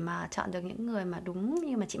là để mà chọn được những người mà đúng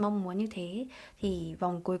như mà chị mong muốn như thế, thì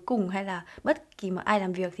vòng cuối cùng hay là bất kỳ một ai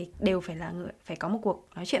làm việc thì đều phải là người phải có một cuộc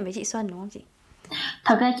nói chuyện với chị Xuân, đúng không chị?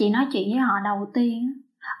 Thật ra chị nói chuyện với họ đầu tiên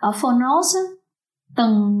ở Phonos á,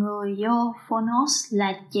 từng người vô Phonos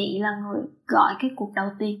là chị là người gọi cái cuộc đầu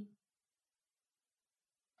tiên.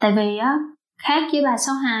 Tại vì á, khác với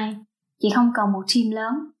 362, chị không cần một team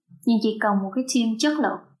lớn, nhưng chị cần một cái team chất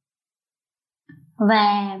lượng.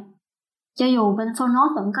 Và cho dù bên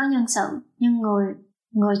Phonos vẫn có nhân sự, nhưng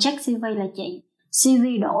người check CV là chị. CV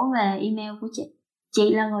đổ về email của chị.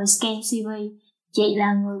 Chị là người scan CV, chị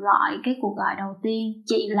là người gọi cái cuộc gọi đầu tiên,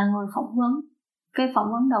 chị là người phỏng vấn cái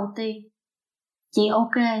phỏng vấn đầu tiên. Chị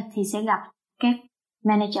ok thì sẽ gặp các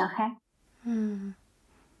manager khác.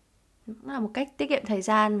 Nó là một cách tiết kiệm thời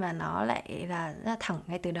gian và nó lại là rất là thẳng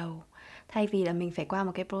ngay từ đầu, thay vì là mình phải qua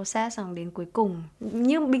một cái process xong đến cuối cùng.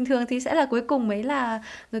 Như bình thường thì sẽ là cuối cùng mới là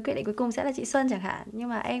người quyết định cuối cùng sẽ là chị Xuân chẳng hạn, nhưng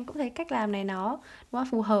mà em cũng thấy cách làm này nó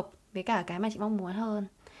phù hợp với cả cái mà chị mong muốn hơn.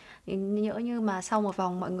 Nhỡ như mà sau một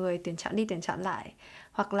vòng mọi người tuyển chọn đi tuyển chọn lại,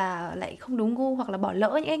 hoặc là lại không đúng gu, hoặc là bỏ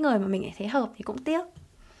lỡ những cái người mà mình thấy hợp thì cũng tiếc.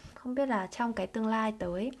 Không biết là trong cái tương lai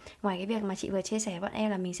tới, ngoài cái việc mà chị vừa chia sẻ với bọn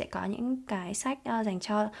em là mình sẽ có những cái sách dành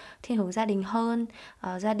cho thiên hướng gia đình hơn,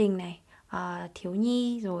 gia đình này, thiếu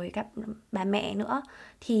nhi rồi các bà mẹ nữa,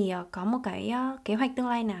 thì có một cái kế hoạch tương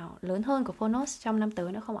lai nào lớn hơn của Phonos trong năm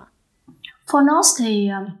tới nữa không ạ? Phonos thì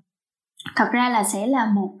thật ra là sẽ là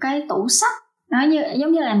một cái tủ sách, nó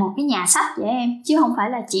giống như là một cái nhà sách vậy em, chứ không phải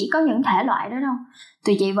là chỉ có những thể loại đó đâu.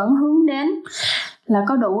 Tụi chị vẫn hướng đến là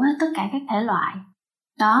có đủ hết tất cả các thể loại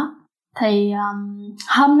đó. Thì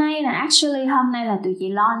hôm nay là tụi chị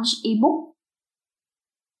launch ebook.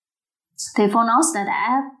 Thì Phonos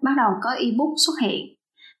đã bắt đầu có ebook xuất hiện,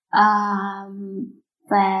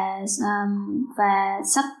 và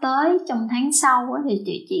sắp tới trong tháng sau thì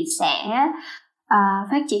tụi chị sẽ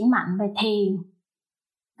phát triển mạnh về thiền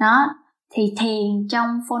đó. Thì thiền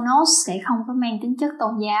trong Phonos sẽ không có mang tính chất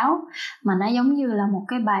tôn giáo, mà nó giống như là một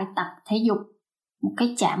cái bài tập thể dục, một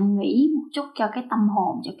cái chạm nghỉ một chút cho cái tâm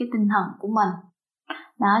hồn, cho cái tinh thần của mình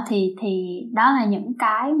đó. Thì đó là những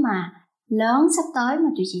cái mà lớn sắp tới mà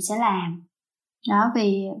tụi chị sẽ làm đó.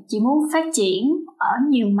 Vì chị muốn phát triển ở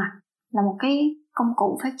nhiều mặt, là một cái công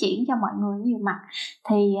cụ phát triển cho mọi người nhiều mặt,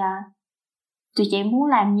 thì tụi chị muốn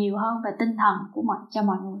làm nhiều hơn về tinh thần của cho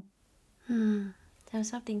mọi người. Chăm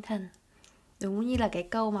sóc tinh thần, đúng như là cái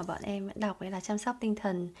câu mà bọn em vẫn đọc ấy, là chăm sóc tinh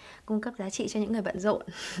thần, cung cấp giá trị cho những người bận rộn.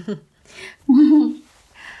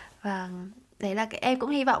 Và đấy là em cũng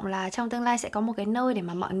hy vọng là trong tương lai sẽ có một cái nơi để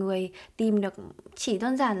mà mọi người tìm được chỉ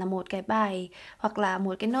đơn giản là một cái bài, hoặc là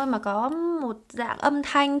một cái nơi mà có một dạng âm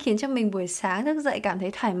thanh khiến cho mình buổi sáng thức dậy cảm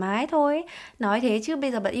thấy thoải mái thôi. Nói thế chứ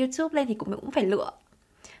bây giờ bật YouTube lên thì cũng phải lựa.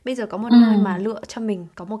 Bây giờ có một nơi mà lựa cho mình,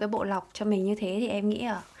 có một cái bộ lọc cho mình như thế, thì em nghĩ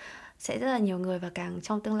là sẽ rất là nhiều người, và càng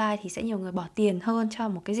trong tương lai thì sẽ nhiều người bỏ tiền hơn cho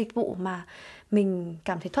một cái dịch vụ mà mình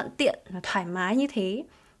cảm thấy thuận tiện và thoải mái như thế.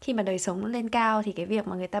 Khi mà đời sống lên cao thì cái việc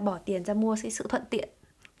mà người ta bỏ tiền ra mua cái sự thuận tiện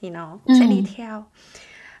thì nó cũng sẽ đi theo.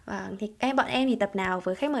 Và thì bọn em thì tập nào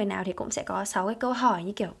với khách mời nào thì cũng sẽ có 6 cái câu hỏi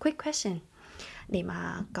như kiểu quick question, để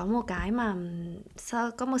mà có một cái mà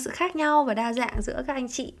có một sự khác nhau và đa dạng giữa các anh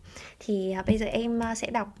chị. Thì bây giờ em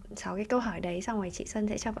sẽ đọc 6 cái câu hỏi đấy, xong rồi chị Xuân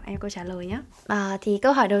sẽ cho bọn em câu trả lời nhé. Thì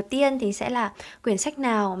câu hỏi đầu tiên thì sẽ là quyển sách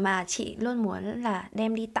nào mà chị luôn muốn là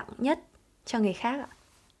đem đi tặng nhất cho người khác ạ?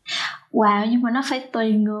 Wow, nhưng mà nó phải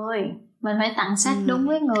tùy người, mình phải tặng sách đúng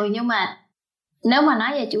với người. Nhưng mà nếu mà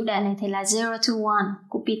nói về chủ đề này thì là Zero to One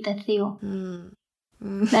của Peter Thiel.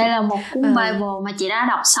 Đây là một cuốn Bible mà chị đã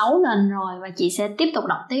đọc 6 lần rồi, và chị sẽ tiếp tục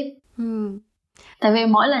đọc tiếp. Tại vì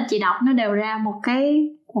mỗi lần chị đọc nó đều ra một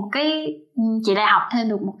cái chị lại học thêm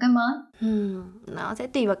được một cái mới. Nó sẽ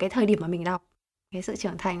tùy vào cái thời điểm mà mình đọc, cái sự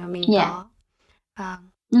trưởng thành mà mình có.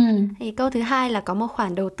 Thì câu thứ hai là có một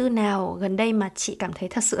khoản đầu tư nào gần đây mà chị cảm thấy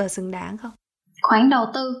thật sự là xứng đáng không? Khoản đầu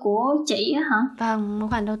tư của chị á hả? Vâng, một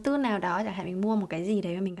khoản đầu tư nào đó, chẳng hạn mình mua một cái gì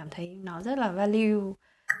đấy mà mình cảm thấy nó rất là value.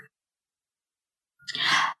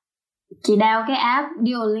 Chị download cái app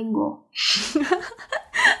Duolingo.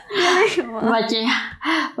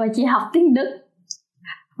 và chị học tiếng Đức.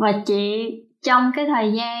 Và chị trong cái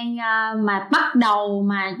thời gian mà bắt đầu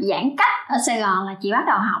mà giãn cách ở Sài Gòn là chị bắt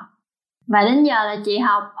đầu học. Và đến giờ là chị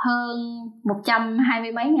học hơn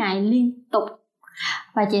 120 mấy ngày liên tục.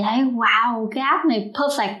 Và chị thấy wow, cái app này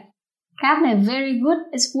perfect, cái app này very good,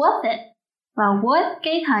 it's worth it. Và worth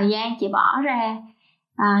cái thời gian chị bỏ ra.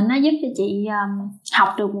 Nó giúp cho chị học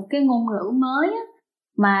được một cái ngôn ngữ mới á,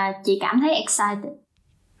 mà chị cảm thấy excited.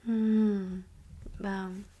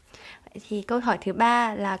 Vâng. Vậy thì câu hỏi thứ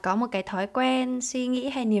ba là có một cái thói quen, suy nghĩ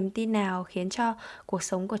hay niềm tin nào khiến cho cuộc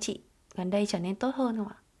sống của chị gần đây trở nên tốt hơn không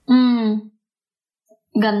ạ?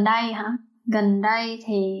 Gần đây hả? Gần đây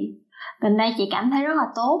chị cảm thấy rất là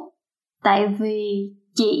tốt. Tại vì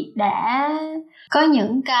chị đã có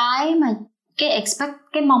những cái mà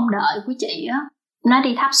cái mong đợi của chị á, nó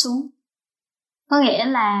đi thấp xuống. Có nghĩa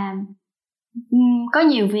là có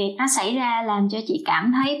nhiều việc nó xảy ra làm cho chị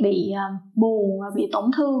cảm thấy bị buồn và bị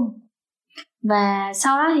tổn thương. Và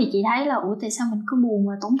sau đó thì chị thấy là tại sao mình cứ buồn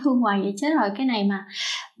và tổn thương hoài vậy, chết rồi, cái này mà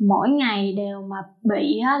mỗi ngày đều mà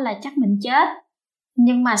bị á, là chắc mình chết.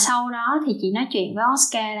 Nhưng mà sau đó thì chị nói chuyện với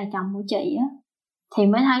Oscar là chồng của chị á, thì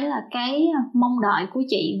mới thấy là cái mong đợi của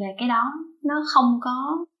chị về cái đó nó không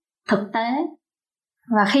có thực tế.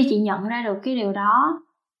 Và khi chị nhận ra được cái điều đó,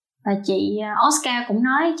 và Oscar cũng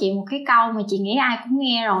nói chị một cái câu mà chị nghĩ ai cũng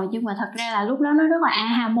nghe rồi, nhưng mà thật ra là lúc đó nó rất là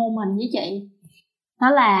aha moment với chị. Đó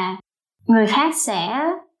là người khác sẽ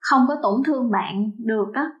không có tổn thương bạn được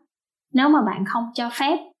đó, nếu mà bạn không cho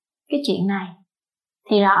phép cái chuyện này.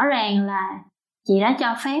 Thì rõ ràng là chị đã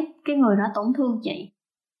cho phép cái người đó tổn thương chị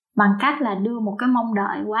bằng cách là đưa một cái mong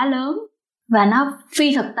đợi quá lớn và nó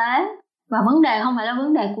phi thực tế. Và vấn đề không phải là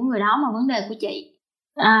vấn đề của người đó mà vấn đề của chị.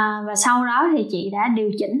 Và sau đó thì chị đã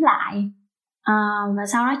điều chỉnh lại, và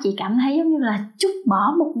sau đó chị cảm thấy giống như là trút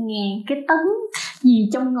bỏ 1.000 cái tấn gì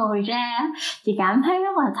trong người ra, chị cảm thấy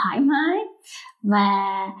rất là thoải mái.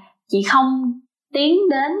 Và chị không tiến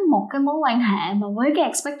đến một cái mối quan hệ mà với cái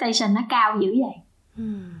expectation nó cao dữ vậy.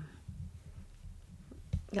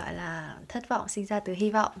 Gọi là thất vọng sinh ra từ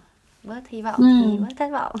hy vọng, bớt hy vọng thì bớt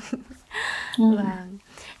thất vọng. Và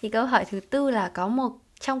thì câu hỏi thứ tư là có một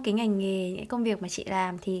trong cái ngành nghề, những công việc mà chị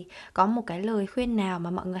làm thì có một cái lời khuyên nào mà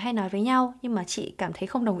mọi người hay nói với nhau nhưng mà chị cảm thấy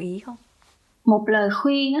không đồng ý không? Một lời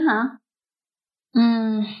khuyên á hả?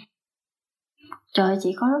 Trời,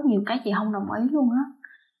 chị có rất nhiều cái chị không đồng ý luôn á.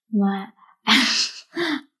 Mà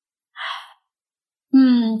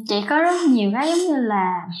chị có rất nhiều cái giống như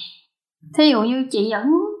là, thí dụ như chị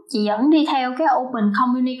vẫn đi theo cái open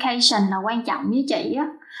communication là quan trọng với chị á.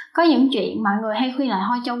 Có những chuyện mọi người hay khuyên là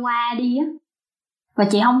thôi cho qua đi á, và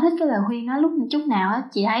chị không thích cái lời khuyên đó chút nào á.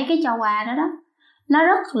 Chị thấy cái cho qua đó nó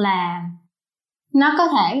rất là, nó có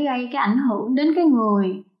thể gây cái ảnh hưởng đến cái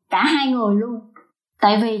người, cả hai người luôn.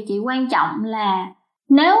 Tại vì chị quan trọng là,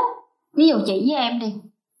 nếu ví dụ chị với em đi,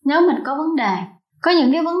 nếu mình có vấn đề, có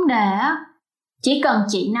những cái vấn đề á, chỉ cần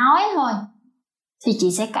chị nói thôi thì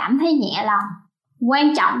chị sẽ cảm thấy nhẹ lòng.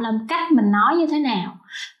 Quan trọng là cách mình nói như thế nào,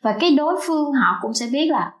 và cái đối phương họ cũng sẽ biết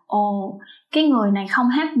là cái người này không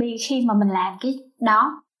happy khi mà mình làm cái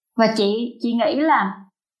đó. Và chị nghĩ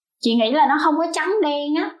là nó không có trắng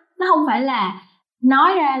đen á, nó không phải là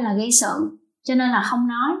nói ra là gây sự cho nên là không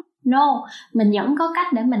nói. No, mình vẫn có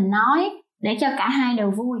cách để mình nói để cho cả hai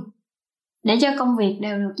đều vui, để cho công việc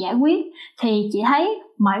đều được giải quyết. Thì chị thấy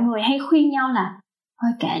mọi người hay khuyên nhau là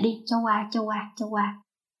thôi kệ đi, cho qua.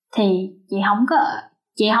 Thì chị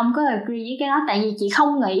không có agree với cái đó. Tại vì chị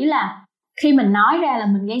không nghĩ là khi mình nói ra là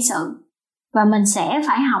mình gây sự, và mình sẽ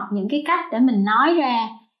phải học những cái cách để mình nói ra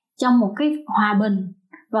trong một cái hòa bình,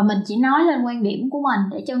 và mình chỉ nói lên quan điểm của mình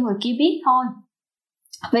để cho người kia biết thôi.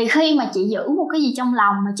 Vì khi mà chị giữ một cái gì trong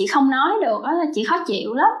lòng mà chị không nói được đó là chị khó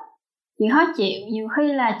chịu lắm. Chị khó chịu, nhiều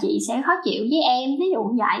khi là chị sẽ khó chịu với em, ví dụ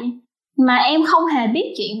như vậy. Mà em không hề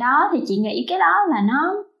biết chuyện đó thì chị nghĩ cái đó là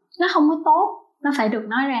nó không có tốt, nó phải được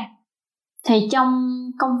nói ra. Thì trong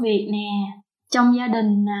công việc nè, trong gia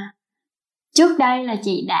đình nè, trước đây là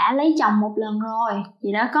chị đã lấy chồng một lần rồi,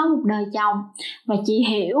 chị đã có một đời chồng, và chị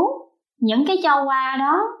hiểu những cái cho qua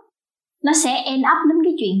đó nó sẽ end up đến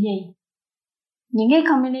cái chuyện gì. Những cái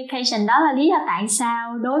communication đó là lý do tại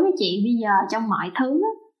sao đối với chị bây giờ trong mọi thứ,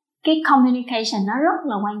 cái communication nó rất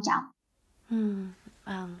là quan trọng.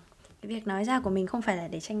 Cái việc nói ra của mình không phải là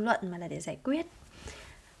để tranh luận mà là để giải quyết,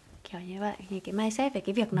 kiểu như vậy. Thì cái mindset về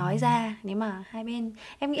cái việc nói ra, nếu mà hai bên,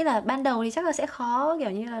 em nghĩ là ban đầu thì chắc là sẽ khó, kiểu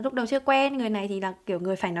như là lúc đầu chưa quen, người này thì là kiểu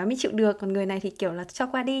người phải nói mới chịu được, còn người này thì kiểu là cho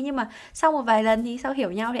qua đi. Nhưng mà sau một vài lần thì sau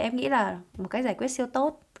hiểu nhau thì em nghĩ là một cách giải quyết siêu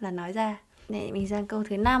tốt là nói ra. Để mình sang câu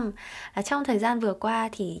thứ 5 là trong thời gian vừa qua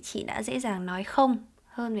thì chị đã dễ dàng nói không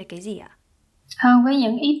hơn về cái gì ạ? Hơn với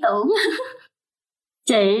những ý tưởng.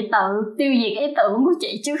 Chị tự tiêu diệt ý tưởng của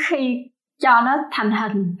chị trước khi cho nó thành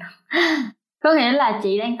hình. Có nghĩa là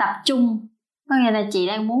chị đang tập trung, có nghĩa là chị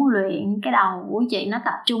đang muốn luyện cái đầu của chị nó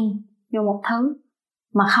tập trung vô một thứ,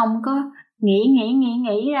 mà không có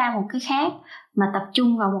nghĩ ra một cái khác, mà tập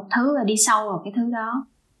trung vào một thứ và đi sâu vào cái thứ đó.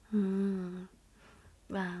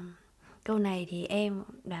 Và câu này thì em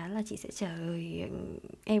đoán là chị sẽ trả lời,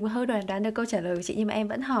 em có hơi đoán được câu trả lời của chị nhưng mà em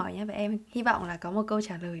vẫn hỏi nhé, và em hy vọng là có một câu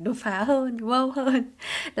trả lời đột phá hơn, wow hơn.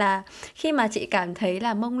 Là khi mà chị cảm thấy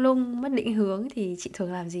là mông lung, mất định hướng thì chị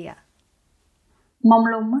thường làm gì ạ? Mông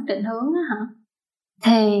lung mất định hướng á hả?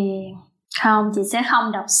 Thì không, chị sẽ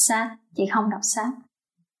không đọc sách. Chị không đọc sách.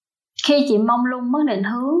 Khi chị mông lung mất định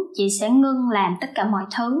hướng, chị sẽ ngưng làm tất cả mọi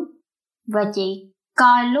thứ, và chị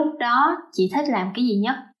coi lúc đó chị thích làm cái gì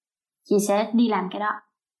nhất, chị sẽ đi làm cái đó.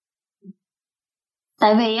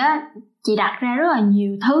 Tại vì á, chị đặt ra rất là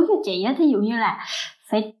nhiều thứ cho chị á. Thí dụ như là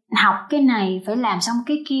phải học cái này, phải làm xong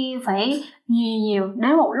cái kia, phải nhiều.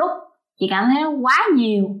 Đến một lúc chị cảm thấy nó quá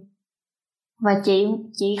nhiều, và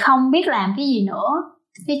chị không biết làm cái gì nữa.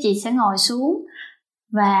 Cái chị sẽ ngồi xuống,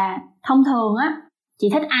 và thông thường á, chị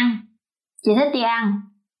thích ăn, chị thích đi ăn.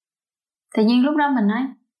 Tự nhiên lúc đó mình nói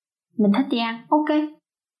mình thích đi ăn, ok,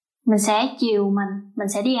 mình sẽ chiều mình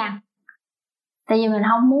sẽ đi ăn. Tại vì mình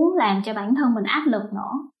không muốn làm cho bản thân mình áp lực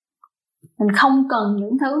nữa. Mình không cần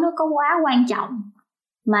những thứ nó có quá quan trọng,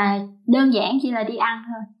 mà đơn giản chỉ là đi ăn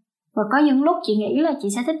thôi. Và có những lúc chị nghĩ là chị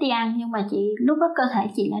sẽ thích đi ăn, nhưng mà lúc đó cơ thể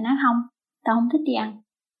chị lại nói không, tao không thích đi ăn,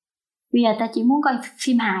 bây giờ tao chỉ muốn coi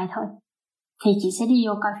phim hài thôi. Thì chị sẽ đi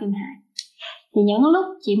vô coi phim hài. Thì những lúc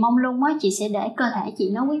chị mông lung á, chị sẽ để cơ thể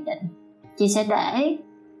chị nó quyết định. Chị sẽ để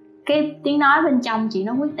cái tiếng nói bên trong chị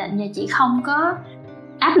nó quyết định, và chị không có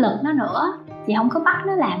áp lực nó nữa. Chị không có bắt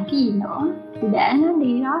nó làm cái gì nữa. Chị để nó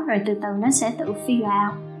đi đó, rồi từ từ nó sẽ tự figure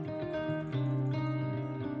out.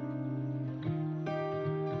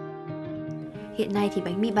 Hiện nay thì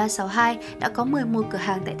bánh mì 362 đã có 11 cửa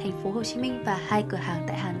hàng tại thành phố Hồ Chí Minh và 2 cửa hàng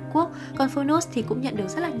tại Hàn Quốc. Còn Phonos thì cũng nhận được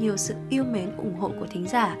rất là nhiều sự yêu mến ủng hộ của thính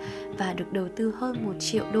giả và được đầu tư hơn 1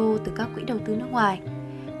 triệu đô từ các quỹ đầu tư nước ngoài.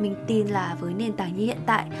 Mình tin là với nền tảng như hiện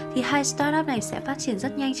tại thì hai startup này sẽ phát triển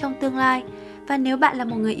rất nhanh trong tương lai. Và nếu bạn là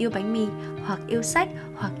một người yêu bánh mì, hoặc yêu sách,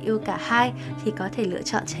 hoặc yêu cả hai thì có thể lựa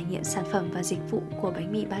chọn trải nghiệm sản phẩm và dịch vụ của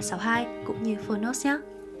bánh mì 362 cũng như Phonos nhé.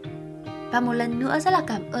 Và một lần nữa rất là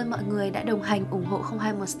cảm ơn mọi người đã đồng hành ủng hộ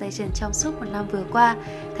 021 Station trong suốt một năm vừa qua.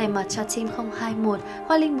 Thay mặt cho team 021,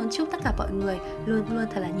 Hoa Linh muốn chúc tất cả mọi người luôn luôn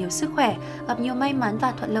thật là nhiều sức khỏe, gặp nhiều may mắn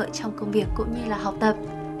và thuận lợi trong công việc cũng như là học tập.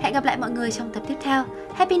 Hẹn gặp lại mọi người trong tập tiếp theo.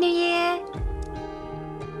 Happy New Year!